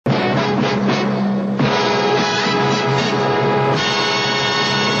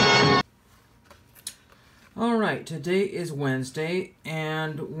Alright, today is Wednesday,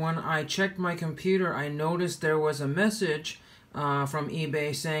 and when I checked my computer, I noticed there was a message from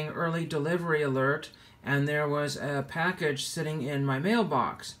eBay saying early delivery alert, and there was a package sitting in my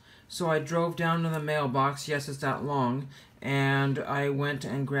mailbox. So I drove down to the mailbox, yes, it's that long, and I went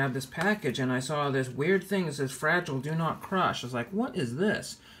and grabbed this package, and I saw this weird thing that says fragile, do not crush. I was like, what is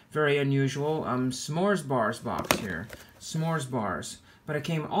this? Very unusual. S'mores bars box here. S'mores bars. But it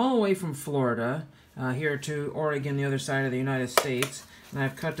came all the way from Florida here to Oregon, the other side of the United States. And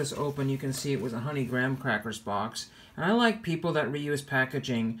I've cut this open. You can see it was a honey graham crackers box. And I like people that reuse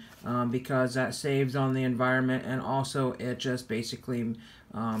packaging because that saves on the environment, and also it just basically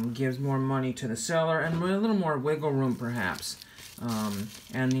gives more money to the seller and a little more wiggle room perhaps.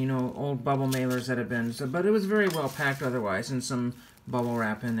 And you know, old bubble mailers that have been, but it was very well packed otherwise, and some bubble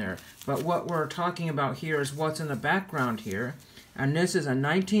wrap in there. But what we're talking about here is what's in the background here. And this is a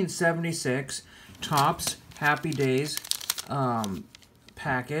 1976 Topps Happy Days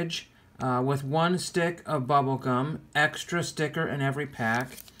package with one stick of bubble gum, extra sticker in every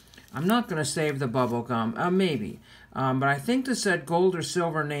pack. I'm not going to save the bubble gum, maybe. But I think this said gold or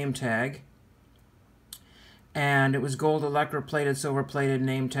silver name tag. And it was gold electroplated, silver plated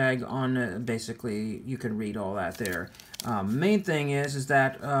name tag on, basically, you can read all that there. Main thing is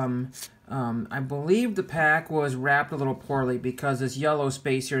that I believe the pack was wrapped a little poorly because this yellow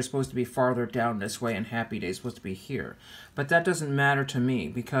space here is supposed to be farther down this way, and Happy Day is supposed to be here. But that doesn't matter to me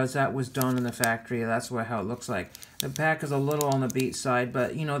because that was done in the factory. That's how it looks like. The pack is a little on the beat side,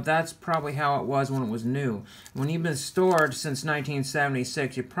 but you know, that's probably how it was when it was new. When you've been stored since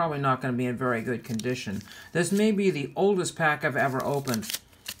 1976, you're probably not going to be in very good condition. This may be the oldest pack I've ever opened.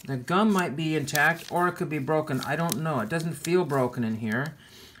 The gum might be intact, or it could be broken. I don't know. It doesn't feel broken in here.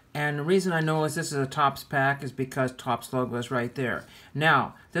 And the reason I know is this is a Topps pack is because Topps logo is right there.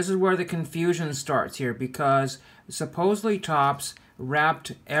 Now, this is where the confusion starts here, because supposedly Topps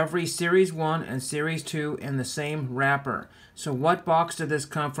wrapped every Series 1 and Series 2 in the same wrapper. So what box did this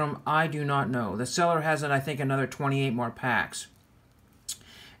come from? I do not know. The seller has, I think, another 28 more packs.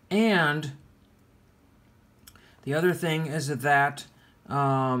 And the other thing is that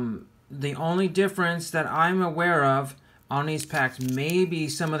the only difference that I'm aware of on these packs, maybe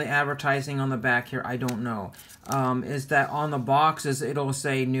some of the advertising on the back here, I don't know, is that on the boxes it'll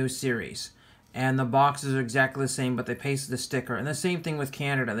say new series. And the boxes are exactly the same, but they pasted the sticker. And the same thing with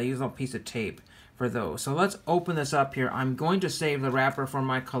Canada. They use a piece of tape for those. So let's open this up here. I'm going to save the wrapper for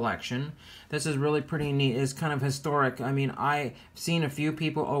my collection. This is really pretty neat. It's kind of historic. I mean, I've seen a few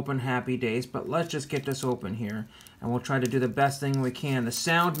people open Happy Days, but let's just get this open here. And we'll try to do the best thing we can. The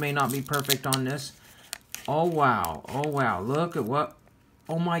sound may not be perfect on this. Oh, wow. Oh, wow. Look at what...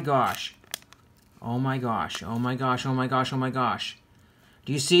 Oh, my gosh. Oh, my gosh. Oh, my gosh. Oh, my gosh. Oh, my gosh.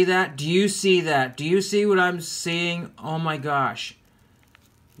 Do you see that? Do you see that? Do you see what I'm seeing? Oh, my gosh.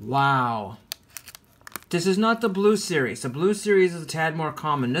 Wow. This is not the blue series. The blue series is a tad more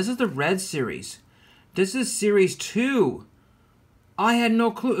common. This is the red series. This is Series 2. I had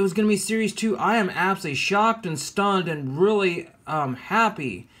no clue it was going to be Series 2. I am absolutely shocked and stunned and really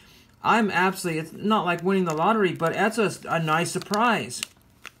happy. I'm absolutely, it's not like winning the lottery, but that's a nice surprise.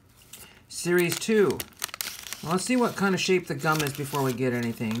 Series 2. Well, let's see what kind of shape the gum is before we get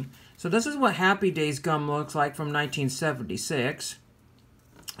anything. So this is what Happy Days gum looks like from 1976.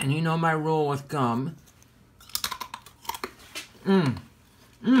 And you know my rule with gum.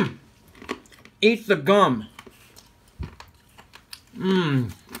 Eat the gum.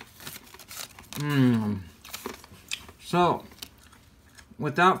 So,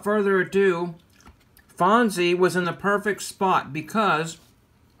 without further ado, Fonzie was in the perfect spot because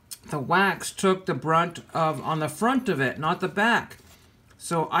the wax took the brunt of on the front of it, not the back.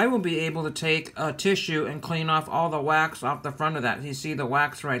 So I will be able to take a tissue and clean off all the wax off the front of that. You see the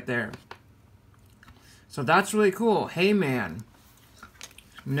wax right there. So that's really cool. Hey, man.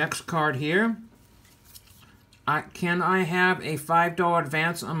 Next card here. Can I have a $5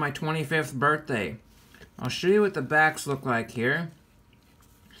 advance on my 25th birthday? I'll show you what the backs look like here.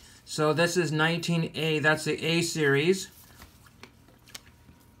 So this is 19A. That's the A series.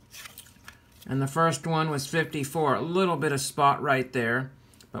 And the first one was 54. A little bit of spot right there.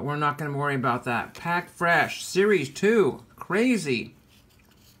 But we're not going to worry about that. Pack Fresh. Series 2. Crazy.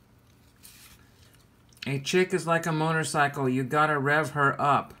 A chick is like a motorcycle. You gotta rev her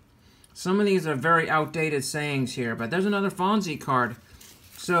up. Some of these are very outdated sayings here. But there's another Fonzie card.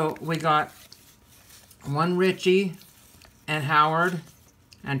 So we got one Richie and Howard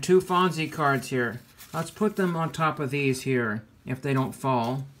and two Fonzie cards here. Let's put them on top of these here if they don't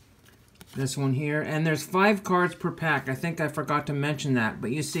fall. This one here. And there's 5 cards per pack. I think I forgot to mention that.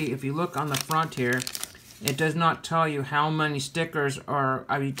 But you see, if you look on the front here, It does not tell you how many stickers are,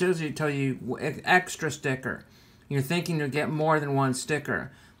 I mean, it does tell you extra sticker. You're thinking to get more than one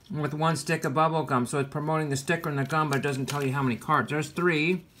sticker with one stick of bubble gum. So it's promoting the sticker and the gum, but it doesn't tell you how many cards. There's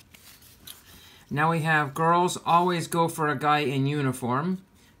 3. Now we have girls always go for a guy in uniform.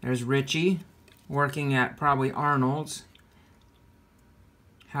 There's Richie, working at probably Arnold's.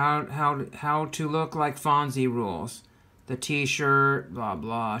 How to look like Fonzie rules. The t-shirt, blah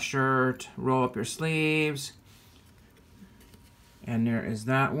blah, shirt, roll up your sleeves. And there is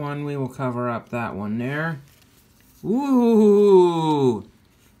that one. We will cover up that one there. Ooh!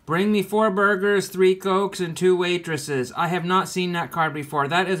 Bring me 4 burgers, 3 Cokes, and 2 waitresses. I have not seen that card before.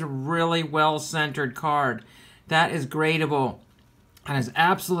 That is a really well-centered card. That is gradable. That is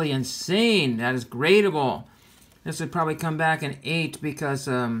absolutely insane. That is gradable. This would probably come back an 8 because,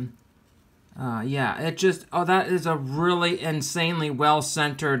 yeah, it just, oh, that is a really insanely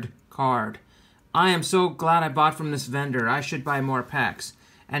well-centered card. I am so glad I bought from this vendor. I should buy more packs.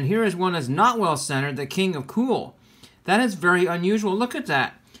 And here is one that's not well-centered, the King of Cool. That is very unusual. Look at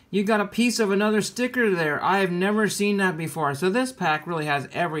that. You got a piece of another sticker there. I have never seen that before. So this pack really has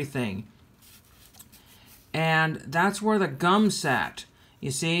everything. And that's where the gum sat.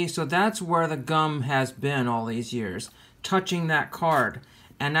 You see? So that's where the gum has been all these years. Touching that card.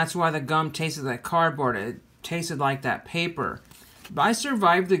 And that's why the gum tasted like cardboard. It tasted like that paper. But I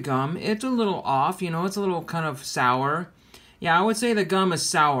survived the gum. It's a little off. You know, it's a little kind of sour. Yeah, I would say the gum is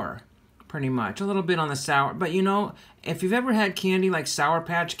sour. Pretty much. A little bit on the sour. But you know, if you've ever had candy like Sour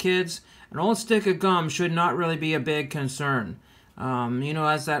Patch Kids, an old stick of gum should not really be a big concern. You know,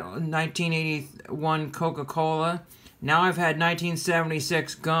 as that 1981 Coca-Cola. Now I've had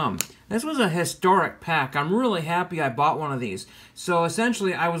 1976 gum. This was a historic pack. I'm really happy I bought one of these. So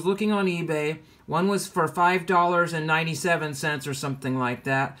essentially, I was looking on eBay. One was for $5.97 or something like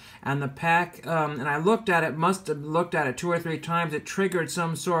that. And the pack, and I looked at it, must have looked at it 2 or 3 times. It triggered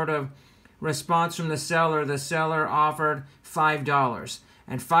some sort of response from the seller. The seller offered $5.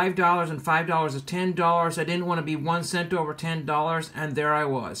 And $5 and $5 is $10. I didn't want to be 1 cent over $10, and there I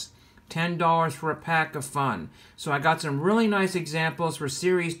was. $10 for a pack of fun. So I got some really nice examples for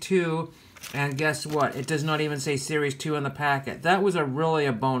Series 2, and guess what? It does not even say Series 2 on the packet. That was really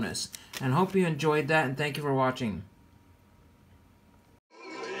a bonus. And hope you enjoyed that, and thank you for watching.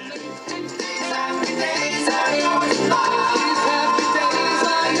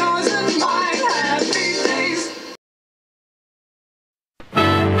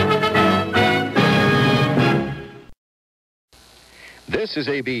 This is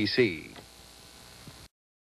ABC.